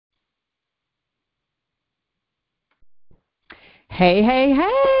Hey, hey,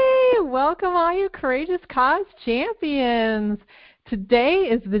 hey! Welcome, all you Courageous Cause champions. Today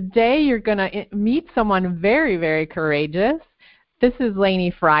is the day you're going to meet someone very, very courageous. This is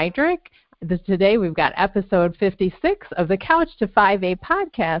Lainey Friedrich. Today we've got episode 56 of the Couch to 5A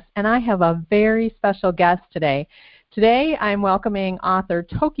podcast, and I have a very special guest today. Today I'm welcoming author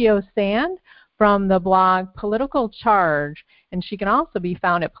Tokyo Sand from the blog Political Charge, and she can also be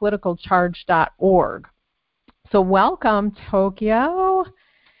found at politicalcharge.org. So welcome, Tokyo.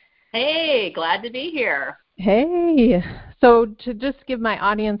 Hey, glad to be here. Hey. So to just give my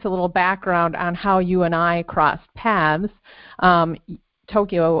audience a little background on how you and I crossed paths,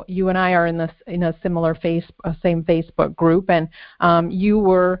 Tokyo, you and I are in a similar same Facebook group, and you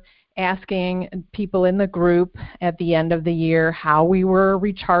were asking people in the group at the end of the year how we were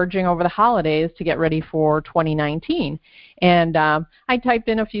recharging over the holidays to get ready for 2019. And I typed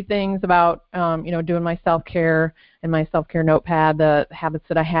in a few things about, doing my self-care and my self-care notepad, the habits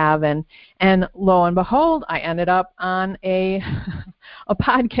that I have. And lo and behold, I ended up on a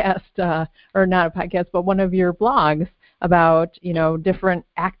podcast, or not a podcast, but one of your blogs about, different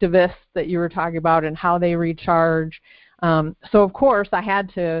activists that you were talking about and how they recharge. So, of course, I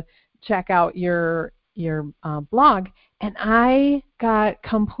had to check out your blog, and I got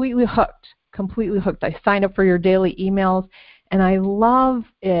completely hooked. I signed up for your daily emails, and I love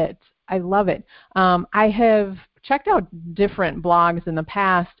it. I love it. I have checked out different blogs in the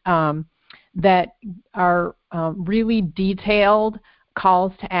past that are really detailed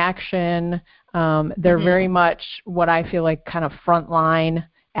calls to action. They're very much what I feel like kind of frontline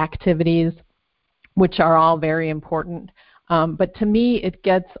activities, which are all very important. But to me, it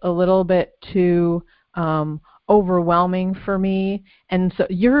gets a little bit too overwhelming for me. And so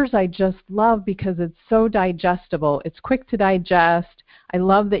yours I just love because it's so digestible. It's quick to digest. I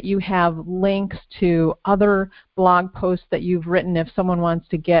love that you have links to other blog posts that you've written if someone wants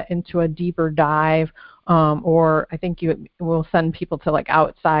to get into a deeper dive, or I think you will send people to like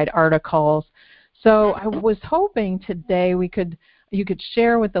outside articles. So I was hoping today you could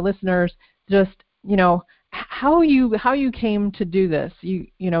share with the listeners just, how you came to do this.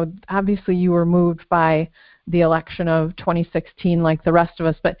 Obviously you were moved by the election of 2016 like the rest of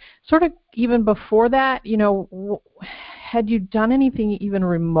us, but sort of even before that, had you done anything even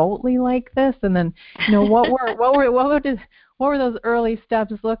remotely like this? And then, what were those early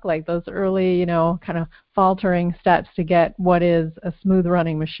steps look like? Those early, kind of faltering steps to get what is a smooth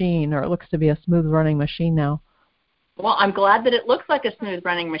running machine, or it looks to be a smooth running machine now. Well, I'm glad that it looks like a smooth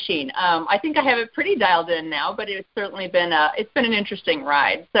running machine. I think I have it pretty dialed in now, but it's certainly been an interesting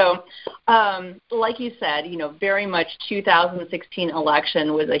ride. So, like you said, very much 2016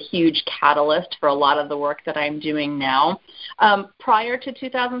 election was a huge catalyst for a lot of the work that I'm doing now. Prior to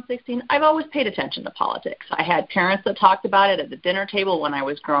 2016, I've always paid attention to politics. I had parents that talked about it at the dinner table when I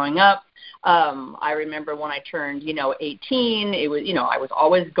was growing up. I remember when I turned, 18, it was, I was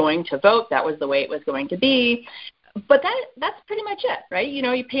always going to vote. That was the way it was going to be. But that's pretty much it, right? You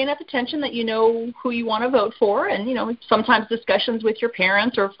pay enough attention that you know who you want to vote for, and, sometimes discussions with your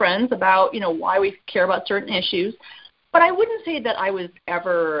parents or friends about, why we care about certain issues. But I wouldn't say that I was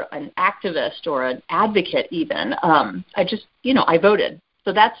ever an activist or an advocate even. I just, I voted.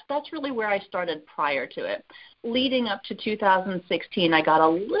 So that's really where I started prior to it. Leading up to 2016, I got a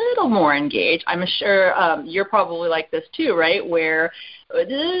little more engaged. I'm sure you're probably like this too, right, where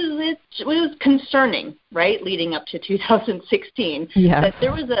it was concerning, right, leading up to 2016, yes. that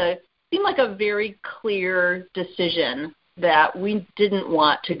there seemed like a very clear decision that we didn't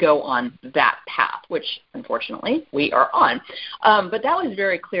want to go on that path, which unfortunately we are on. But that was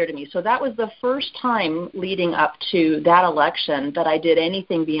very clear to me. So that was the first time leading up to that election that I did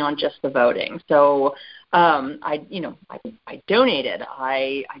anything beyond just the voting. So I donated.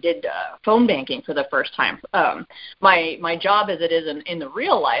 I did phone banking for the first time. My job as it is in the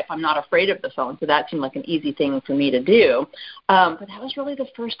real life, I'm not afraid of the phone, so that seemed like an easy thing for me to do. But that was really the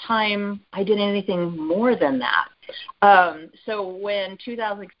first time I did anything more than that. So when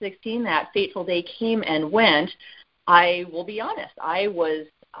 2016, that fateful day came and went, I will be honest, I was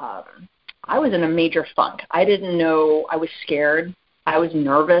in a major funk. I didn't know. I was scared. I was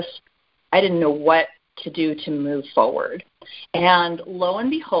nervous. I didn't know what to do to move forward. And lo and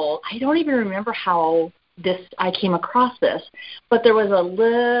behold, I don't even remember how I came across this, but there was a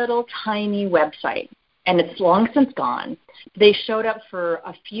little tiny website, and it's long since gone. They showed up for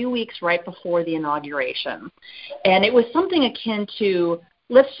a few weeks right before the inauguration, and it was something akin to,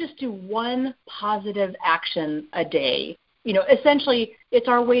 let's just do one positive action a day. Essentially, it's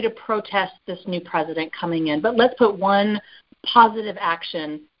our way to protest this new president coming in, but let's put one positive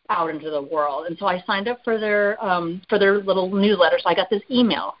action out into the world. And so I signed up for their little newsletter. So I got this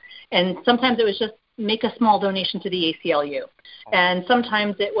email. And sometimes it was just make a small donation to the ACLU. And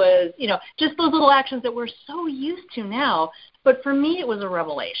sometimes it was, just those little actions that we're so used to now. But for me, it was a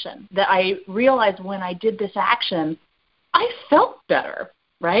revelation that I realized when I did this action, I felt better,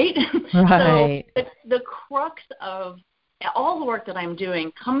 right? Right. So the crux of all the work that I'm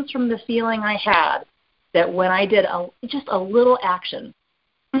doing comes from the feeling I had that when I did just a little action,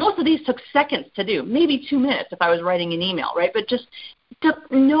 most of these took seconds to do, maybe 2 minutes if I was writing an email, right? But just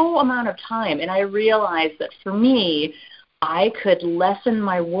took no amount of time. And I realized that for me, I could lessen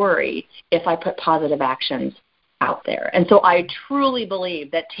my worry if I put positive actions out there. And so I truly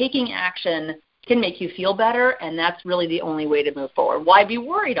believe that taking action can make you feel better, and that's really the only way to move forward. Why be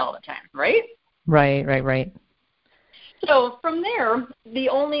worried all the time, right? Right. So from there,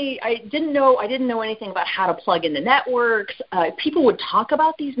 I didn't know anything about how to plug into networks. People would talk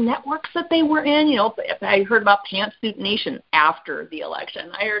about these networks that they were in. I heard about Pantsuit Nation after the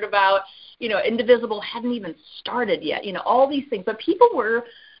election. I heard about, Indivisible hadn't even started yet. All these things. But people were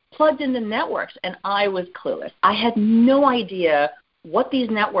plugged into networks, and I was clueless. I had no idea what these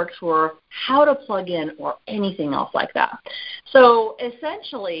networks were, how to plug in, or anything else like that. So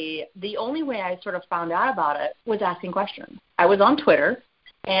essentially, the only way I sort of found out about it was asking questions. I was on Twitter,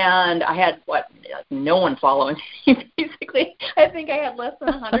 and I had, no one following me, basically. I think I had less than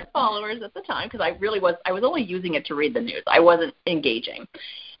 100 followers at the time because I was only using it to read the news. I wasn't engaging.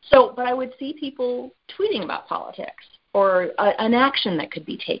 But I would see people tweeting about politics or an action that could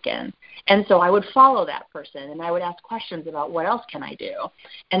be taken. And so I would follow that person, and I would ask questions about what else can I do.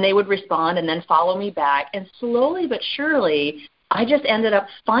 And they would respond and then follow me back. And slowly but surely, I just ended up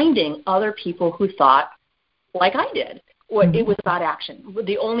finding other people who thought like I did. It was about action.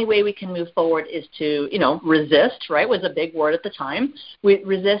 The only way we can move forward is to, resist, right, was a big word at the time. We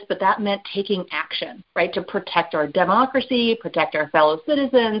resist, but that meant taking action, right, to protect our democracy, protect our fellow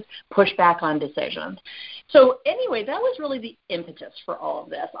citizens, push back on decisions. So anyway, that was really the impetus for all of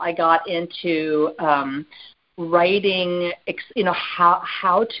this. I got into writing,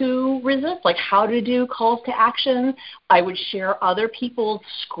 how to resist, like how to do calls to action. I would share other people's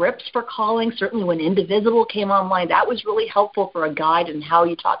scripts for calling. Certainly when Indivisible came online, that was really helpful for a guide in how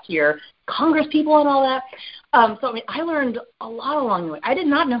you talk to your Congress people and all that. I learned a lot along the way. I did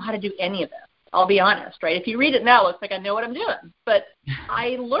not know how to do any of this. I'll be honest, right? If you read it now, it looks like I know what I'm doing. But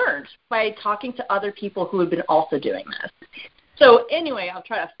I learned by talking to other people who had been also doing this. So anyway, I'll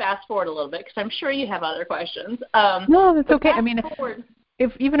try to fast forward a little bit because I'm sure you have other questions. No, that's okay.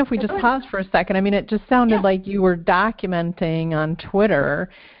 Even if we just pause for a second, it just sounded like you were documenting on Twitter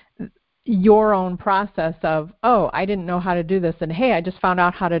your own process of, I didn't know how to do this, and hey, I just found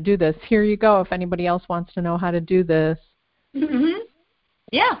out how to do this. Here you go if anybody else wants to know how to do this. Mm-hmm.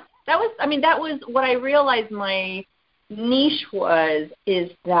 Yeah, that was what I realized my niche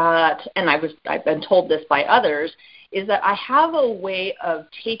is that, and I've been told this by others, is that I have a way of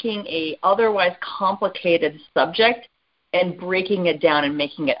taking a otherwise complicated subject and breaking it down and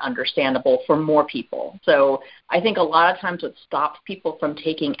making it understandable for more people. So I think a lot of times what stops people from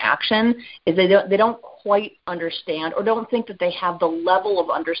taking action is they don't quite understand or don't think that they have the level of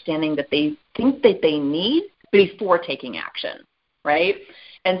understanding that they think that they need before taking action, right?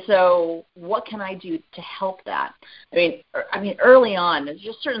 And so what can I do to help that? Early on, there's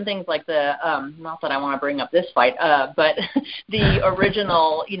just certain things like not that I want to bring up this fight, but the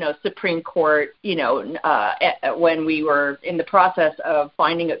original, Supreme Court, when we were in the process of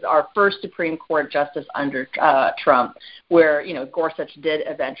finding our first Supreme Court justice under Trump, where, Gorsuch did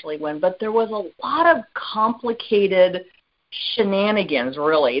eventually win, but there was a lot of complicated shenanigans,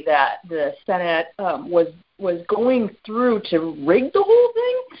 really, that the Senate was going through to rig the whole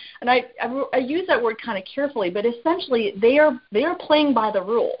thing. And I use that word kind of carefully, but essentially they are playing by the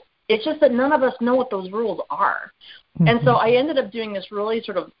rules. It's just that none of us know what those rules are. Mm-hmm. And so I ended up doing this really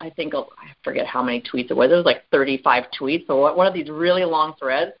sort of, I forget how many tweets it was. It was like 35 tweets, so one of these really long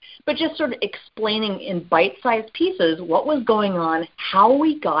threads, but just sort of explaining in bite-sized pieces what was going on, how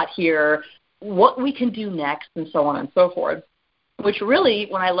we got here, what we can do next, and so on and so forth, which really,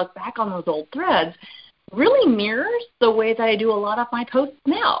 when I look back on those old threads, really mirrors the way that I do a lot of my posts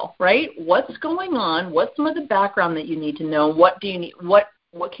now, right? What's going on? What's some of the background that you need to know? What do you need? What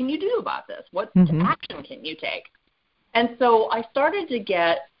can you do about this? What action can you take? And so I started to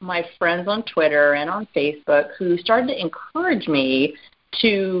get my friends on Twitter and on Facebook who started to encourage me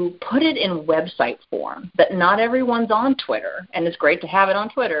to put it in website form, that not everyone's on Twitter, and it's great to have it on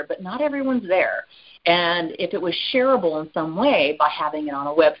Twitter, but not everyone's there. And if it was shareable in some way by having it on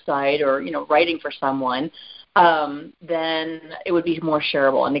a website or, writing for someone, then it would be more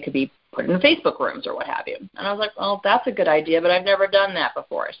shareable, and it could be put in Facebook rooms or what have you. And I was like, well, that's a good idea, but I've never done that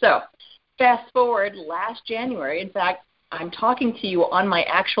before. So fast forward last January. In fact, I'm talking to you on my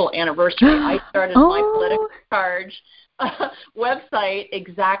actual anniversary. I started my Political Charge website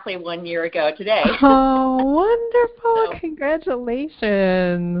exactly 1 year ago today. Oh, wonderful. So,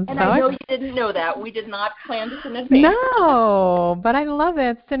 congratulations. And I know you didn't know that. We did not plan this in advance. No, but I love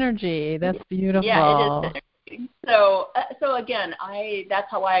that synergy. That's beautiful. Yeah, it is synergy. So again, that's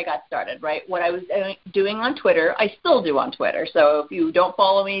how I got started, right? What I was doing on Twitter, I still do on Twitter. So if you don't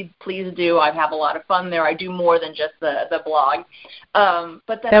follow me, please do. I have a lot of fun there. I do more than just the blog.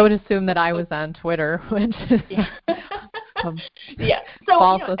 But then I would assume that I was on Twitter, which is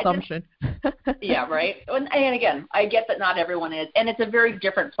false assumption. Yeah, right. And again, I get that not everyone is, and it's a very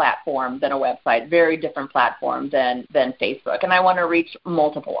different platform than a website, very different platform than Facebook, and I want to reach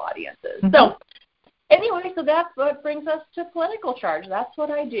multiple audiences. Mm-hmm. So anyway, so that's what brings us to Political Charge. That's what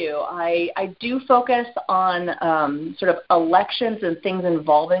I do. I do focus on sort of elections and things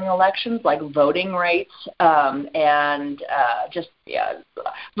involving elections, like voting rights and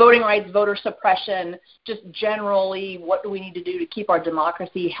voting rights, voter suppression, just generally what do we need to do to keep our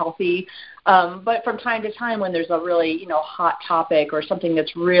democracy healthy. But from time to time when there's a really, hot topic or something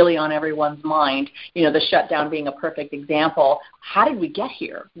that's really on everyone's mind, the shutdown being a perfect example, how did we get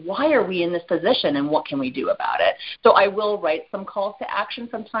here? Why are we in this position, and what can we do about it? So I will write some calls to action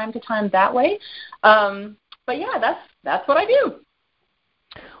from time to time that way. But yeah, that's what I do.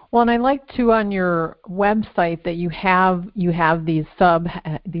 Well, and I like to on your website that you have these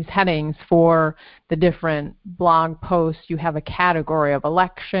headings for the different blog posts. You have a category of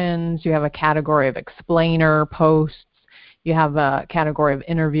elections, you have a category of explainer posts, you have a category of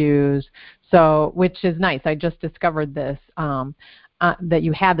interviews. So, which is nice. I just discovered this that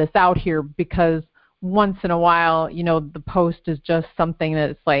you had this out here because once in a while, the post is just something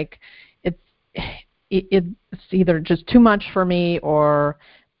that's like it's either just too much for me or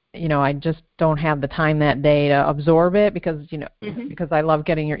I just don't have the time that day to absorb it because, because I love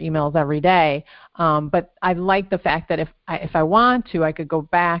getting your emails every day. But I like the fact that if I want to, I could go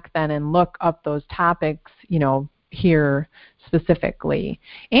back then and look up those topics, here specifically.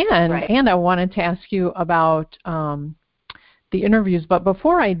 And I wanted to ask you about the interviews. But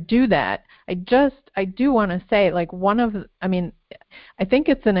before I do that, I do want to say, like, I think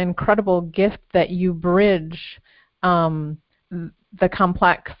it's an incredible gift that you bridge the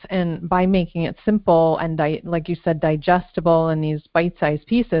complex and by making it simple and like you said, digestible in these bite-sized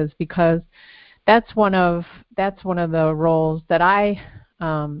pieces, because that's one of the roles that I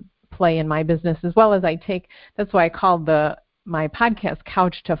play in my business, as well as that's why I called my podcast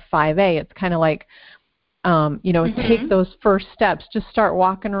Couch to 5A. It's kind of like take those first steps, just start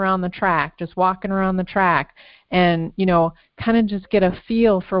walking around the track, and kind of just get a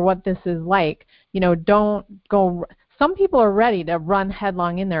feel for what this is like. Don't go. Some people are ready to run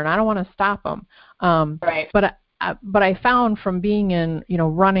headlong in there, and I don't want to stop them. Right. But I found from being in,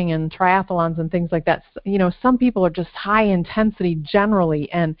 running in triathlons and things like that, some people are just high intensity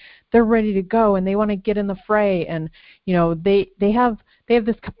generally, and they're ready to go, and they want to get in the fray, and they have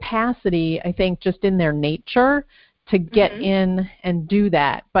this capacity, I think, just in their nature to get in and do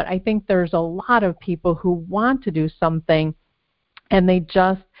that. But I think there's a lot of people who want to do something, and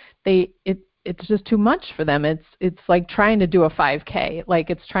it's just too much for them. It's like trying to do a 5K, like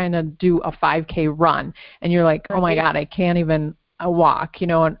it's trying to do a 5K run, and you're like, oh my God, I can't even walk,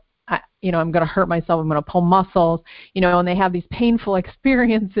 and I'm going to hurt myself. I'm going to pull muscles, and they have these painful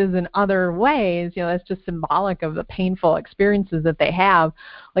experiences in other ways. That's just symbolic of the painful experiences that they have,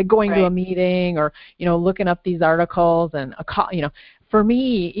 like going to a meeting or, looking up these articles and a call, For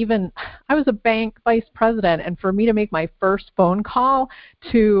me, even I was a bank vice president, and for me to make my first phone call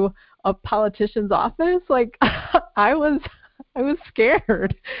to a politician's office, like I was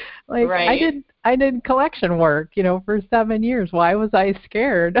scared. Like I did collection work, for 7 years. Why was I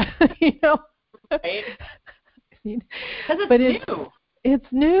scared? Right. But it's new. It's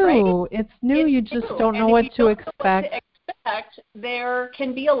new. Right? It's new. You just don't know what to expect. There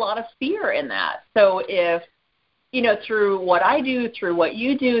can be a lot of fear in that. So if through what I do, through what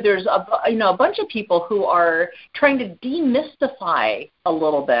you do, there's a bunch of people who are trying to demystify a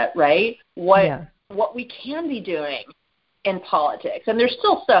little bit, right? What we can be doing in politics, and there's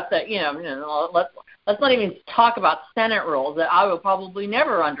still stuff that let's not even talk about Senate rules that I will probably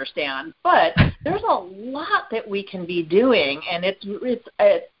never understand. But there's a lot that we can be doing, and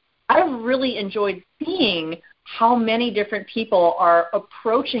I've really enjoyed seeing how many different people are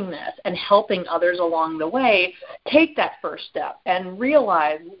approaching this and helping others along the way take that first step and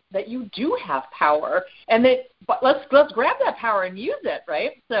realize that you do have power, and that let's grab that power and use it,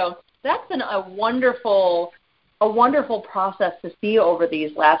 right? So that's been a wonderful process to see over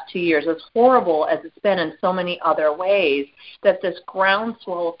these last 2 years, as horrible as it's been in so many other ways, that this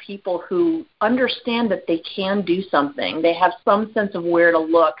groundswell of people who understand that they can do something, they have some sense of where to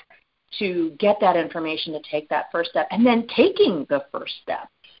look to get that information, to take that first step, and then taking the first step.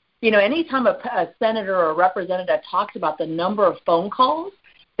 You know, anytime a senator or a representative talks about the number of phone calls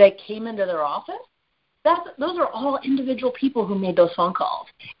that came into their office, those are all individual people who made those phone calls.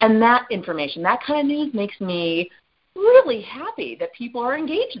 And that information, that kind of news makes me really happy that people are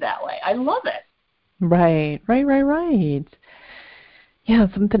engaged that way. I love it. Right. Yeah,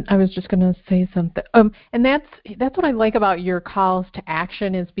 something I was just going to say something. And that's what I like about your calls to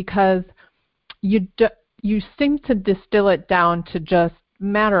action, is because you seem to distill it down to just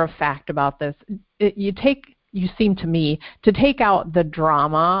matter of fact about this. You seem to me to take out the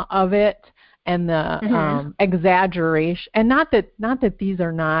drama of it and the exaggeration, and not that these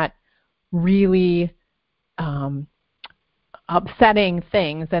are not really upsetting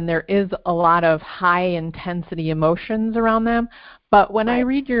things, and there is a lot of high intensity emotions around them. But when I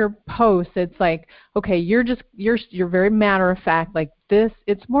read your posts, it's like, okay, you're very matter of fact, like this.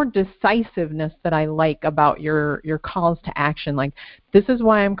 It's more decisiveness that I like about your calls to action. Like, this is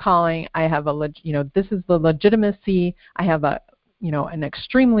why I'm calling. I have this is the legitimacy. I have an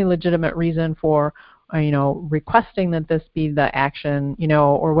extremely legitimate reason for requesting that this be the action,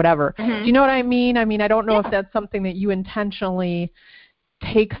 or whatever. Do you know what I mean? I mean, I don't know if that's something that you intentionally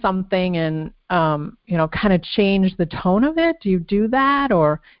take something and, kind of change the tone of it. Do you do that,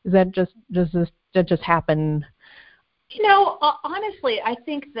 or is that does that just happen? Honestly, I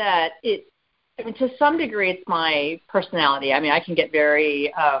think that to some degree, it's my personality. I mean, I can get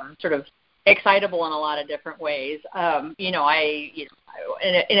very sort of excitable in a lot of different ways. In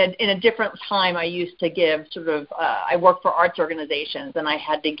a different time, I used to give I worked for arts organizations, and I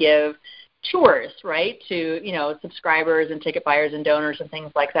had to give tours, right, to, subscribers and ticket buyers and donors and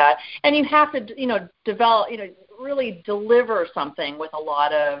things like that. And you have to, develop, really deliver something with a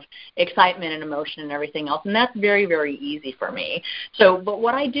lot of excitement and emotion and everything else. And that's very, very easy for me. But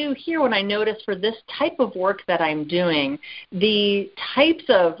what I do here, when I notice for this type of work that I'm doing, the types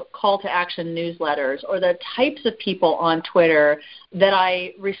of call to action newsletters or the types of people on Twitter that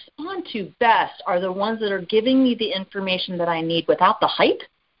I respond to best are the ones that are giving me the information that I need without the hype.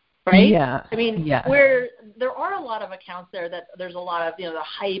 Right? Yeah. I mean, where there are a lot of accounts there that there's a lot of, the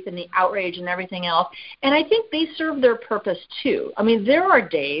hype and the outrage and everything else. And I think they serve their purpose too. I mean, there are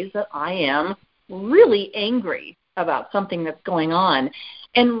days that I am really angry about something that's going on.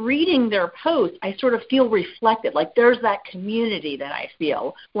 And reading their posts, I sort of feel reflected. Like there's that community that I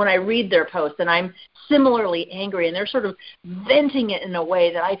feel when I read their posts, and I'm similarly angry, and they're sort of venting it in a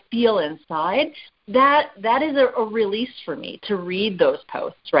way that I feel inside. That is a release for me to read those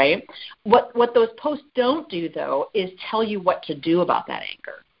posts, right? What those posts don't do, though, is tell you what to do about that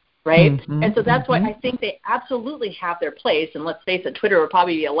anger, right? And so that's why I think they absolutely have their place. And let's face it, Twitter would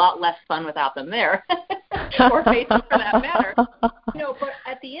probably be a lot less fun without them there, or Facebook for that matter. But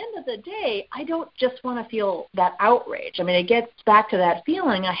at the end of the day, I don't just want to feel that outrage. I mean, it gets back to that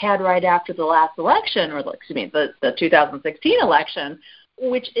feeling I had right after the last election, or the 2016 election,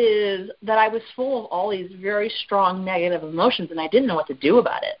 which is that I was full of all these very strong negative emotions, and I didn't know what to do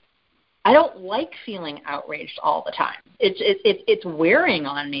about it. I don't like feeling outraged all the time. It's wearing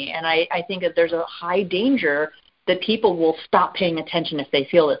on me, and I think that there's a high danger that people will stop paying attention if they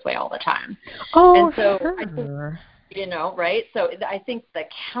feel this way all the time. Oh, and so sure. I think, right? So I think the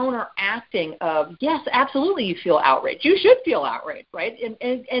counteracting of, yes, absolutely you feel outraged. You should feel outraged, right?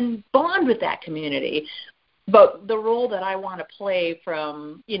 And bond with that community. But the role that I want to play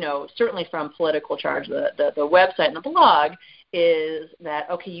from, certainly from Political Charge, the website and the blog, is that,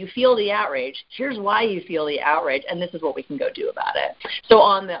 okay, you feel the outrage. Here's why you feel the outrage, and this is what we can go do about it. So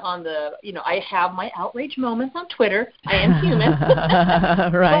on the I have my outrage moments on Twitter. I am human.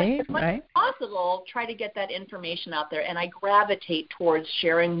 Right, but as much as possible, try to get that information out there, and I gravitate towards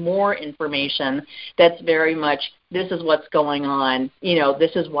sharing more information that's very much, this is what's going on,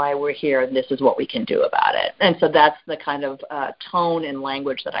 this is why we're here, and this is what we can do about it. And so that's the kind of tone and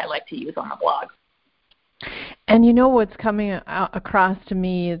language that I like to use on the blog. And what's coming across to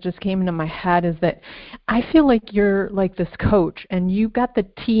me, it just came into my head, is that I feel like you're like this coach, and you've got the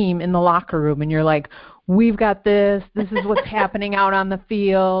team in the locker room, and you're like, we've got this is what's happening out on the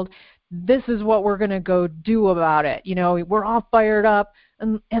field, this is what we're going to go do about it. We're all fired up.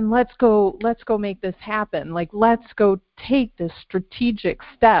 and let's go make this happen. Like, let's go take this strategic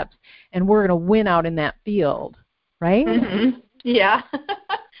steps, and we're going to win out in that field, right? Mm-hmm. Yeah.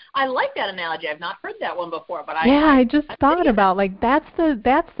 I like that analogy. I've not heard that one before, but I just thought about, like, that's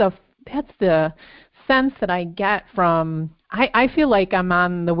the sense that I get from. I feel like I'm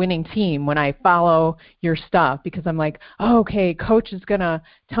on the winning team when I follow your stuff, because I'm like, oh, okay, coach is going to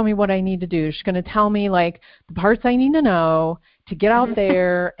tell me what I need to do. She's going to tell me, like, the parts I need to know to get out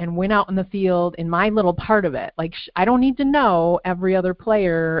there and win out in the field in my little part of it. Like, I don't need to know every other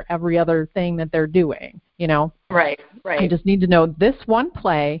player, every other thing that they're doing, you know? Right. I just need to know this one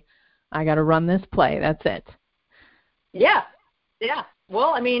play. I got to run this play. That's it. Yeah.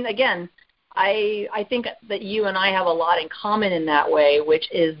 Well, I mean, again, I think that you and I have a lot in common in that way, which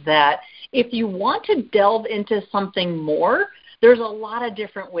is that if you want to delve into something more, there's a lot of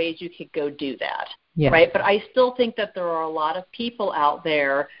different ways you could go do that, right? But I still think that there are a lot of people out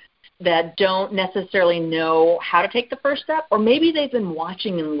there that don't necessarily know how to take the first step, or maybe they've been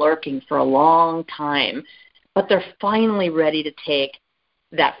watching and lurking for a long time, but they're finally ready to take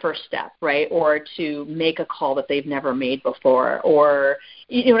that first step, right? Or to make a call that they've never made before, or,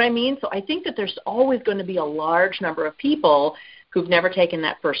 you know what I mean? So I think that there's always going to be a large number of people who've never taken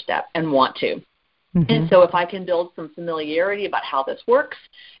that first step and want to. Mm-hmm. And so if I can build some familiarity about how this works,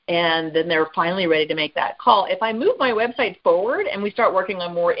 and then they're finally ready to make that call, if I move my website forward and we start working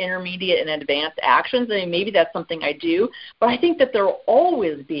on more intermediate and advanced actions, I mean, maybe that's something I do. But I think that there will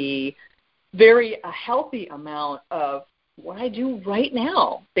always be a healthy amount of what I do right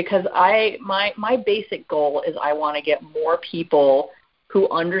now, because my basic goal is I want to get more people who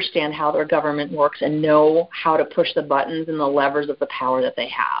understand how their government works and know how to push the buttons and the levers of the power that they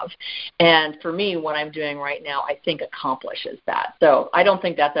have. And for me, what I'm doing right now, I think accomplishes that. So I don't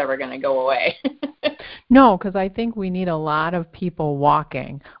think that's ever going to go away. No, because I think we need a lot of people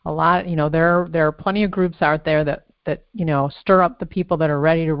walking. A lot, you know, there are plenty of groups out there that you know, stir up the people that are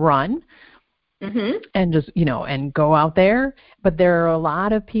ready to run. Mm-hmm. And just, you know, and go out there. But there are a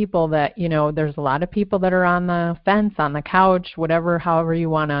lot of people that, you know, there's a lot of people that are on the fence, on the couch, however you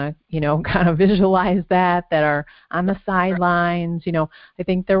want to, you know, kind of visualize that are on the sidelines. You know, I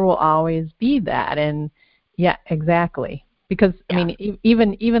think there will always be that. And yeah, exactly. Because, I mean,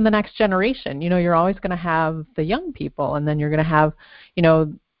 even the next generation, you know, you're always going to have the young people, and then you're going to have, you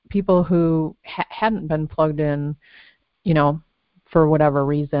know, people who hadn't been plugged in, you know, for whatever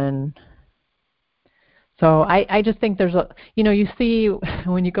reason. So I just think there's you know, you see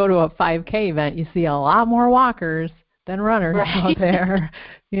when you go to a 5K event, you see a lot more walkers than runners out there.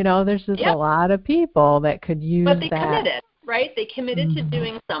 You know, there's just a lot of people that could use that. But they committed, right? They committed to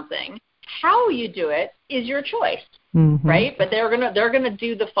doing something. How you do it is your choice, right? But they're gonna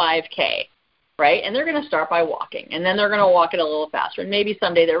do the 5K, right? And they're gonna start by walking, and then they're gonna walk it a little faster. And maybe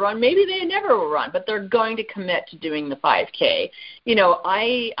someday they run, maybe they never will run, but they're going to commit to doing the 5K. You know,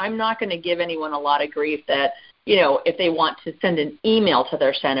 I'm not going to give anyone a lot of grief that, you know, if they want to send an email to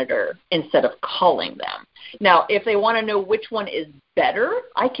their senator instead of calling them. Now, if they want to know which one is better,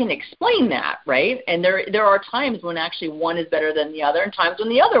 I can explain that, right? And there are times when actually one is better than the other, and times when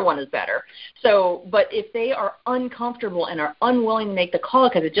the other one is better. So, but if they are uncomfortable and are unwilling to make the call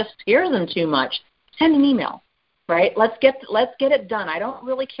because it just scares them too much, send an email, right? Let's get it done. I don't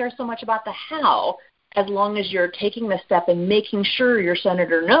really care so much about the how, as long as you're taking the step and making sure your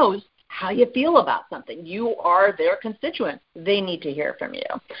senator knows how you feel about something. You are their constituent. They need to hear from you.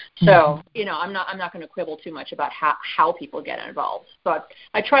 So, you know, I'm not going to quibble too much about how people get involved. So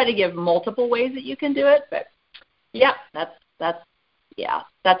I try to give multiple ways that you can do it, but yeah,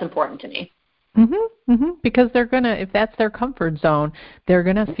 that's important to me. Because they're going to, if that's their comfort zone, they're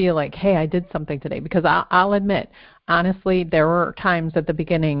going to feel like, hey, I did something today. Because I'll admit, honestly, there were times at the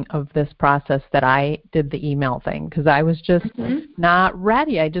beginning of this process that I did the email thing because I was just not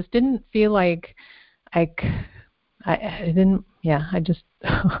ready. I just didn't feel like I didn't, I just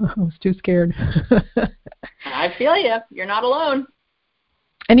I was too scared. I feel you. You're not alone.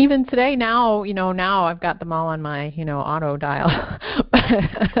 And even today, now I've got them all on my, you know, auto dial.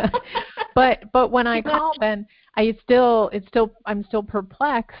 But when I call, then I'm still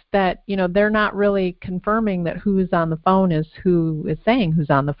perplexed that, you know, they're not really confirming that who's on the phone is who is saying who's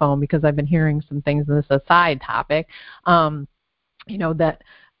on the phone, because I've been hearing some things in this aside topic, you know, that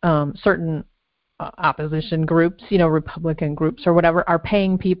certain opposition groups, you know, Republican groups or whatever, are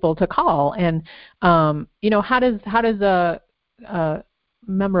paying people to call. And, you know, how does a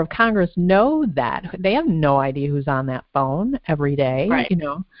member of Congress know that? They have no idea who's on that phone every day. Right. You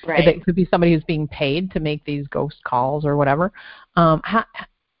know, right. It could be somebody who's being paid to make these ghost calls or whatever. I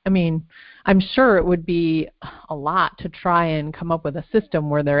mean, I'm sure it would be a lot to try and come up with a system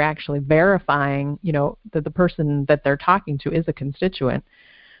where they're actually verifying, that the person that they're talking to is a constituent.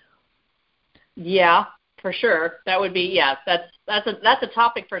 Yeah, for sure. That would be, that's a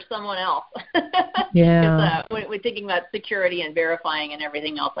topic for someone else. Yeah. Because when thinking about security and verifying and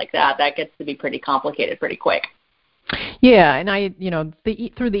everything else like that, that gets to be pretty complicated pretty quick. Yeah, and I,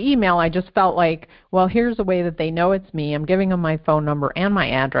 through the email, I just felt like, well, here's a way that they know it's me. I'm giving them my phone number and my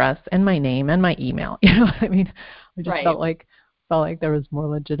address and my name and my email. You know what I mean? I just felt like there was more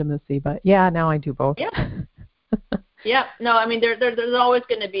legitimacy. But yeah, now I do both. Yeah. Yeah. No, I mean, there's always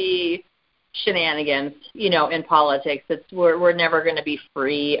going to be shenanigans, in politics. We're never going to be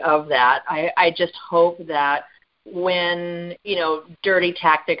free of that. I just hope that when, dirty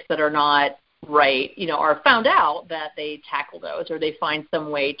tactics that are not right, are found out, that they tackle those, or they find some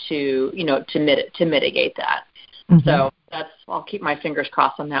way to mitigate that. Mm-hmm. So I'll keep my fingers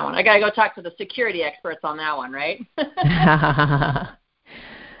crossed on that one. I got to go talk to the security experts on that one, right?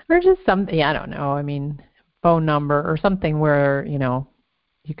 Or just something, I don't know. I mean, phone number or something where,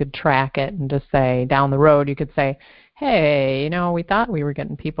 you could track it and just say down the road, you could say, hey, we thought we were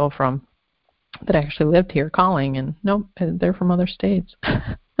getting people that actually lived here calling, and nope, they're from other states.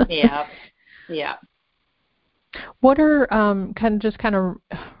 Yeah. Yeah. What are kind of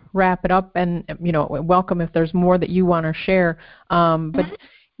wrap it up, and welcome if there's more that you want to share. But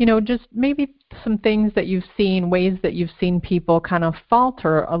just maybe some things that you've seen, ways that you've seen people kind of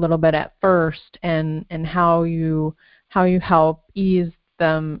falter a little bit at first, and how you help ease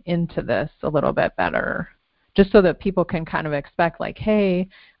them into this a little bit better, just so that people can kind of expect, like, hey,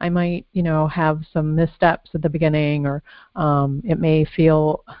 I might have some missteps at the beginning, or it may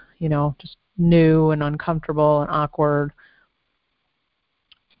feel just new and uncomfortable and awkward.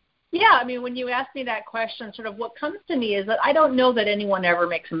 Yeah, I mean, when you ask me that question, sort of what comes to me is that I don't know that anyone ever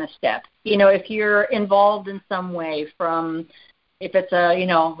makes a misstep. If you're involved in some way, if it's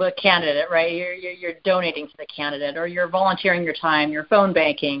a candidate, right? You're donating to the candidate, or you're volunteering your time, you're phone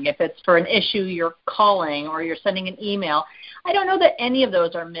banking. If it's for an issue, you're calling, or you're sending an email. I don't know that any of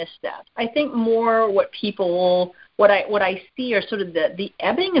those are missteps. I think more what I see are sort of the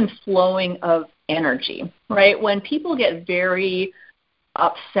ebbing and flowing of energy, right? When people get very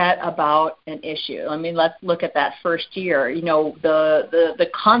upset about an issue. I mean, let's look at that first year, the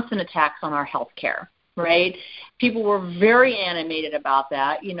constant attacks on our health care, right? People were very animated about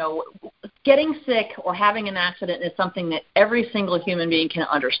that. Getting sick or having an accident is something that every single human being can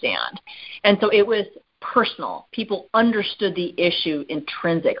understand. And so it was personal. People understood the issue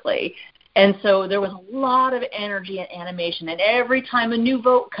intrinsically. And so there was a lot of energy and animation. And every time a new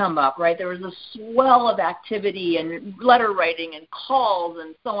vote come up, right, there was a swell of activity and letter writing and calls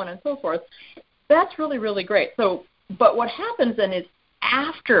and so on and so forth. That's really, really great. So, but what happens then is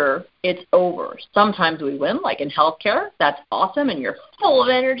after it's over, sometimes we win, like in healthcare. That's awesome, and you're full of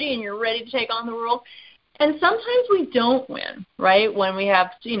energy and you're ready to take on the world. And sometimes we don't win, right? When we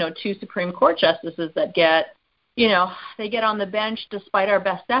have, two Supreme Court justices that they get on the bench despite our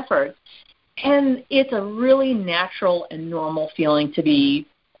best efforts. And it's a really natural and normal feeling to be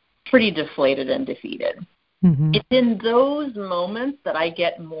pretty deflated and defeated. Mm-hmm. It's in those moments that I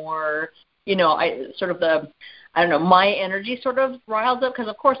get more, my energy sort of riles up, because,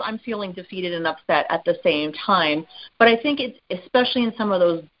 of course, I'm feeling defeated and upset at the same time. But I think it's especially in some of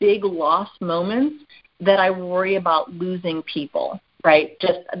those big loss moments that I worry about losing people. Right,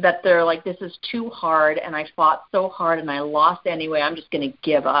 just that they're like, this is too hard, and I fought so hard, and I lost anyway. I'm just going to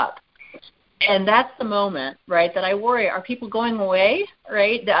give up. And that's the moment, right, that I worry. Are people going away,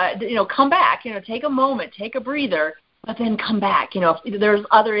 right? Come back, take a moment, take a breather, but then come back. If there's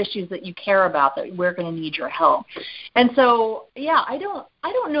other issues that you care about, that we're going to need your help. And so, I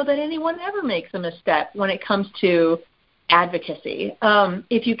don't know that anyone ever makes a misstep when it comes to advocacy.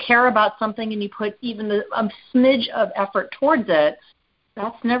 If you care about something and you put even a smidge of effort towards it,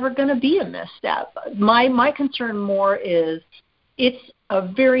 that's never going to be a misstep. My concern more is it's a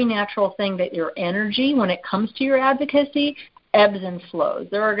very natural thing that your energy, when it comes to your advocacy, ebbs and flows.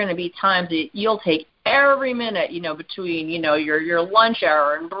 There are going to be times that you'll take every minute, between, your lunch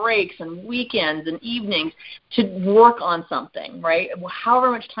hour and breaks and weekends and evenings to work on something, right? However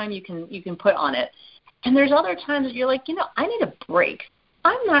much time you can put on it. And there's other times that you're like, I need a break.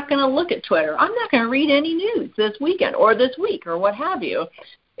 I'm not going to look at Twitter. I'm not going to read any news this weekend or this week or what have you.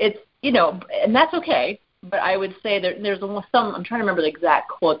 It's, and that's okay. But I would say that there's I'm trying to remember the exact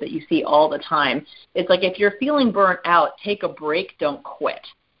quote that you see all the time. It's like, if you're feeling burnt out, take a break, don't quit,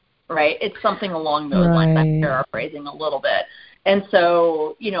 right? It's something along those lines. I'm paraphrasing a little bit. And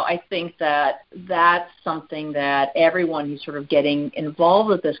so, I think that that's something that everyone who's sort of getting involved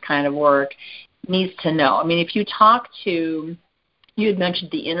with this kind of work needs to know. I mean, if you talk to, you had mentioned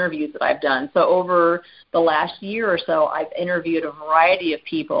the interviews that I've done. So over the last year or so, I've interviewed a variety of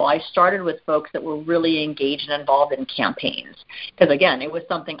people. I started with folks that were really engaged and involved in campaigns because, again, it was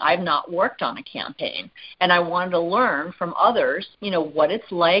something I've not worked on a campaign. And I wanted to learn from others, what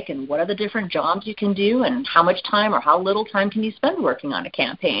it's like and what are the different jobs you can do and how much time or how little time can you spend working on a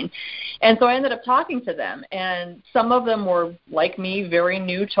campaign. And so I ended up talking to them. And some of them were, like me, very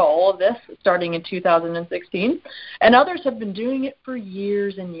new to all of this, starting in 2016. And others have been doing it for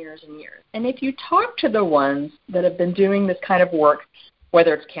years and years and years. And if you talk to the ones that have been doing this kind of work,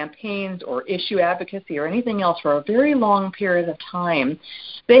 whether it's campaigns or issue advocacy or anything else for a very long period of time,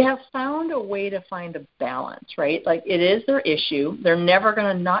 they have found a way to find a balance, right? Like, it is their issue. They're never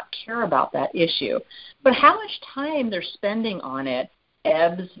going to not care about that issue. But how much time they're spending on it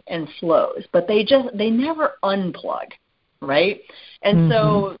ebbs and flows. But they never unplug. Right? And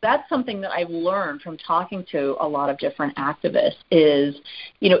so that's something that I've learned from talking to a lot of different activists is,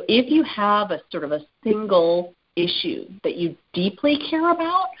 if you have a sort of a single issue that you deeply care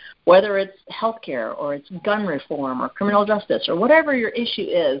about, whether it's healthcare or it's gun reform or criminal justice or whatever your issue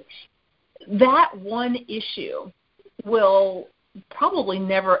is, that one issue will probably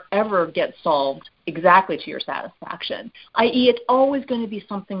never, ever get solved exactly to your satisfaction, i.e. it's always going to be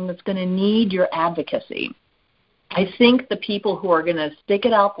something that's going to need your advocacy. I think the people who are going to stick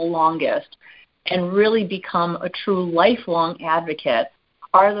it out the longest and really become a true lifelong advocate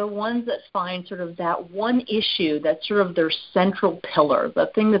are the ones that find sort of that one issue that's sort of their central pillar,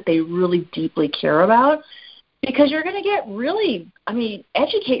 the thing that they really deeply care about, because you're going to get really,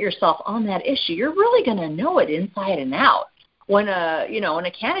 educate yourself on that issue. You're really going to know it inside and out. When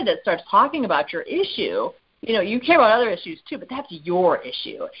a candidate starts talking about your issue, you care about other issues too, but that's your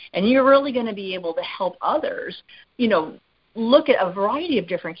issue. And you're really going to be able to help others, look at a variety of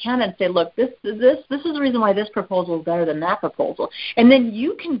different candidates and say, look, this is the reason why this proposal is better than that proposal. And then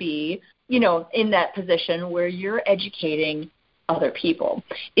you can be, in that position where you're educating other people.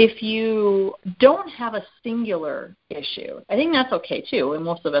 If you don't have a singular issue, I think that's okay too, and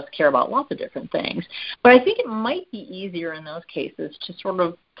most of us care about lots of different things. But I think it might be easier in those cases to sort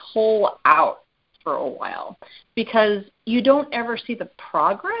of pull out for a while, because you don't ever see the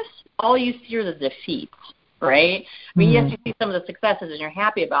progress. All you see are the defeats, right? Yes, you see some of the successes and you're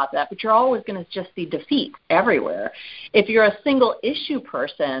happy about that, but you're always going to just see defeats everywhere. If you're a single issue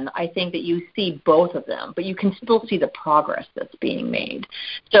person, I think that you see both of them, but you can still see the progress that's being made.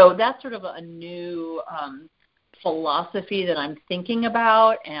 So that's sort of a new philosophy that I'm thinking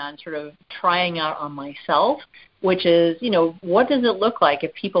about and sort of trying out on myself, which is, what does it look like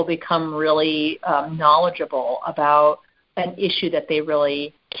if people become really knowledgeable about an issue that they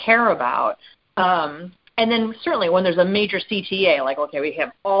really care about? And then certainly when there's a major CTA, like, okay, we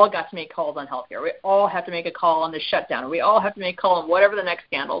have all got to make calls on healthcare. We all have to make a call on the shutdown. We all have to make a call on whatever the next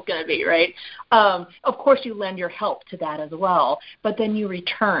scandal is going to be, right? Of course, you lend your help to that as well, but then you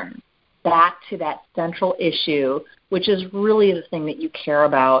return back to that central issue, which is really the thing that you care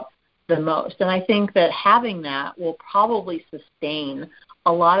about the most. And I think that having that will probably sustain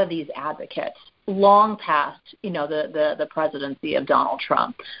a lot of these advocates long past, the presidency of Donald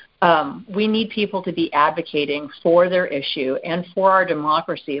Trump. We need people to be advocating for their issue and for our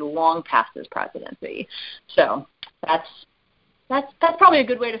democracy long past his presidency. So that's probably a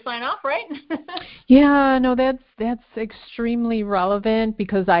good way to sign off, right? Yeah, no, that's extremely relevant,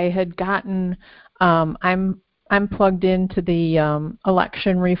 because I had gotten I'm plugged into the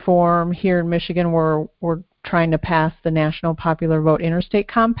election reform here in Michigan. We're trying to pass the National Popular Vote Interstate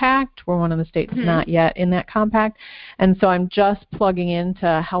Compact. We're one of the states not yet in that compact. And so I'm just plugging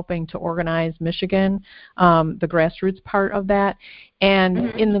into helping to organize Michigan, the grassroots part of that.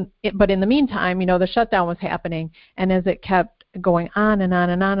 And but in the meantime, the shutdown was happening. And as it kept going on and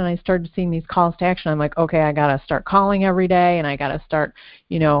on and on, and I started seeing these calls to action, I'm like, okay, I got to start calling every day, and I got to start,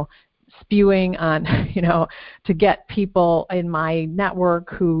 spewing on, to get people in my network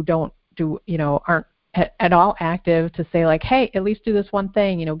who aren't at all active to say, like, hey, at least do this one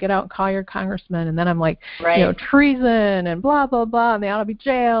thing, get out and call your congressman. And then I'm like, right. Treason and blah, blah, blah, and they ought to be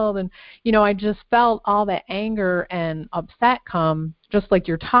jailed. And, I just felt all that anger and upset come, just like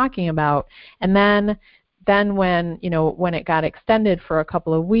you're talking about. And then when it got extended for a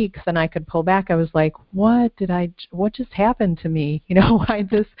couple of weeks and I could pull back, I was like, what just happened to me? Why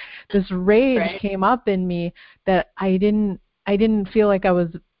this rage came up in me that I didn't feel like I was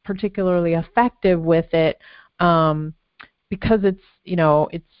particularly effective with it, because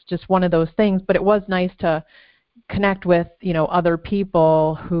it's just one of those things. But it was nice to connect with, other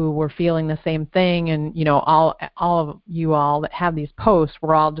people who were feeling the same thing. And, all of you all that have these posts,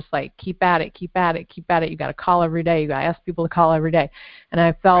 we're all just like, keep at it, keep at it, keep at it. You got to call every day. You got to ask people to call every day. And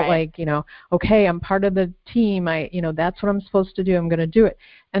I felt like, okay, I'm part of the team. That's what I'm supposed to do. I'm going to do it.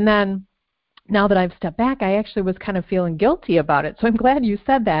 And then now that I've stepped back, I actually was kind of feeling guilty about it. So I'm glad you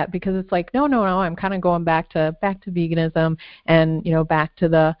said that, because it's like, no, I'm kind of going back to veganism and, back to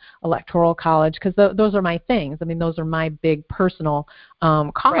the Electoral College, because those are my things. I mean, those are my big personal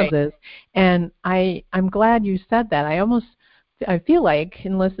causes. Right. And I'm glad you said that. I feel like,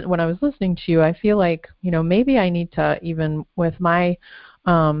 when I was listening to you, I feel like, maybe I need to, even with my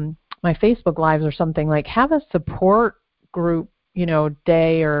my Facebook Lives or something, like have a support group,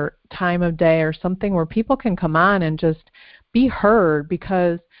 day or time of day or something where people can come on and just be heard,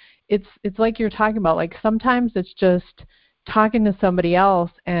 because it's like you're talking about, like sometimes it's just talking to somebody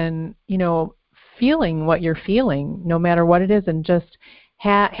else and, feeling what you're feeling, no matter what it is, and just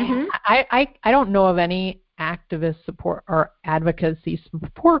I don't know of any activist support or advocacy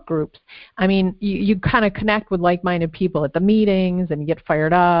support groups. I mean, you kind of connect with like-minded people at the meetings and you get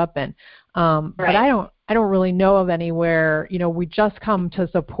fired up, and but I don't really know of anywhere, we just come to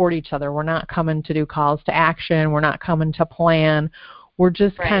support each other. We're not coming to do calls to action. We're not coming to plan. We're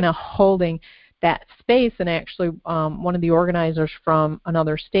just kind of holding that space. And actually, one of the organizers from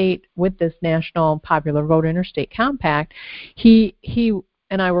another state with this National Popular Vote Interstate Compact, he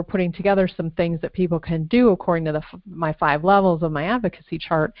and I were putting together some things that people can do according to my 5 levels of my advocacy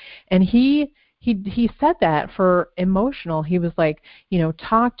chart. And he said that for emotional, he was like,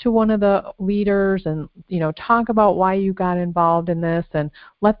 talk to one of the leaders and, talk about why you got involved in this and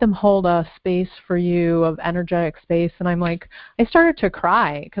let them hold a space for you, of energetic space. And I'm like, I started to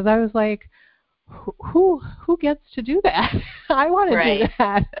cry, because I was like, who gets to do that? I want to do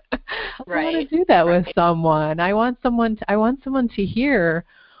that. I want to do that with someone. I want someone to hear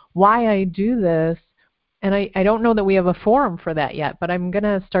why I do this. And I don't know that we have a forum for that yet, but I'm going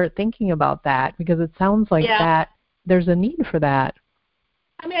to start thinking about that, because it sounds like that there's a need for that.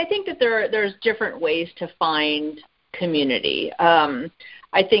 I mean, I think that there's different ways to find community.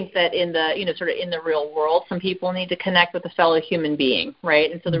 I think that in the, sort of in the real world, some people need to connect with a fellow human being, right?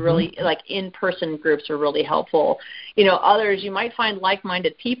 And so the really, like, in-person groups are really helpful. Others, you might find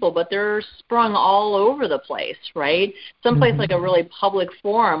like-minded people, but they're sprung all over the place, right? Someplace like a really public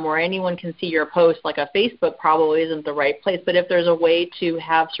forum where anyone can see your post, like a Facebook, probably isn't the right place. But if there's a way to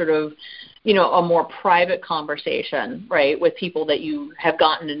have sort of, a more private conversation, right, with people that you have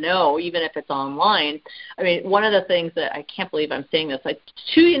gotten to know, even if it's online. I mean, one of the things that I can't believe I'm saying this, like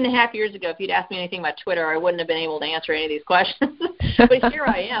 2.5 years ago, if you'd asked me anything about Twitter, I wouldn't have been able to answer any of these questions. But here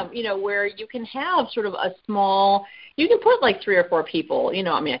I am, where you can have sort of a small, you can put like 3 or 4 people,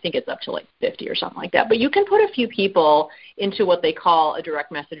 I mean, I think it's up to like 50 or something like that, but you can put a few people into what they call a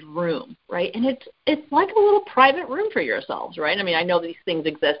direct message room, right? And it's like a little private room for yourselves, right? I mean, I know these things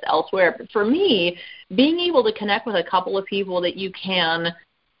exist elsewhere, but for me, being able to connect with a couple of people that you can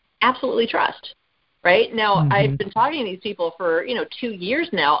absolutely trust, right? Now, I've been talking to these people for, 2 years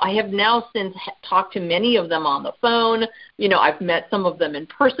now. I have now since talked to many of them on the phone. I've met some of them in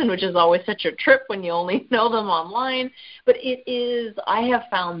person, which is always such a trip when you only know them online. But I have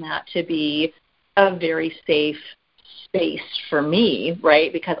found that to be a very safe space for me,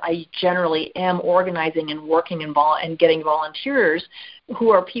 right? Because I generally am organizing and working and getting volunteers who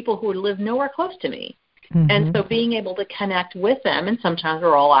are people who live nowhere close to me. And so being able to connect with them, and sometimes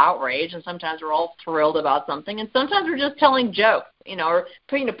we're all outraged, and sometimes we're all thrilled about something, and sometimes we're just telling jokes, or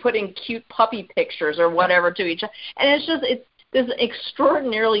putting cute puppy pictures or whatever to each other. And it's this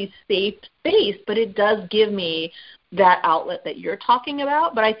extraordinarily safe space, but it does give me that outlet that you're talking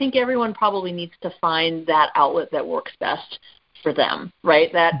about. But I think everyone probably needs to find that outlet that works best for them,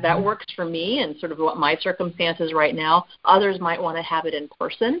 right? That works for me and sort of what my circumstances right now. Others might want to have it in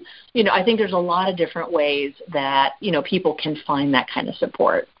person. I think there's a lot of different ways that, people can find that kind of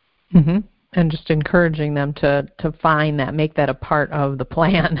support. And just encouraging them to find that, make that a part of the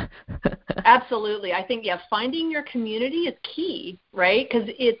plan. Absolutely. I think, finding your community is key, right? Because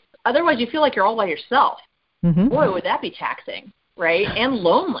otherwise you feel like you're all by yourself. Boy, would that be taxing, right? And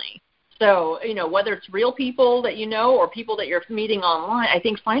lonely. So, whether it's real people that or people that you're meeting online, I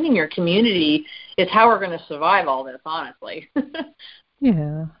think finding your community is how we're going to survive all this, honestly.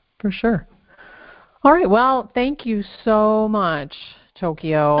 Yeah, for sure. All right. Well, thank you so much,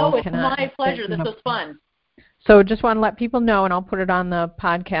 Tokyo. Oh, it's my pleasure. This was fun. So just want to let people know, and I'll put it on the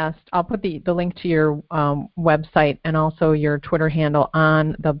podcast. I'll put the link to your website and also your Twitter handle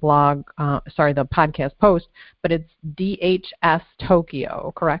on the blog, the podcast post, but it's DHS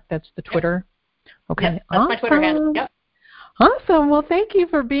Tokyo, correct? That's the Twitter? Okay, Yep, that's my Twitter handle. Yep. Awesome. Well, thank you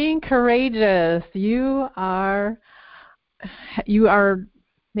for being courageous. You are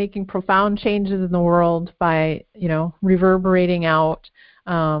making profound changes in the world by, reverberating out,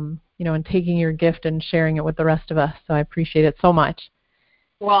 and taking your gift and sharing it with the rest of us. So I appreciate it so much.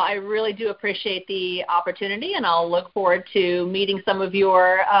 Well, I really do appreciate the opportunity, and I'll look forward to meeting some of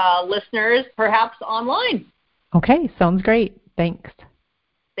your listeners, perhaps online. Okay, sounds great. Thanks.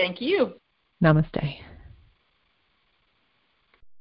 Thank you. Namaste.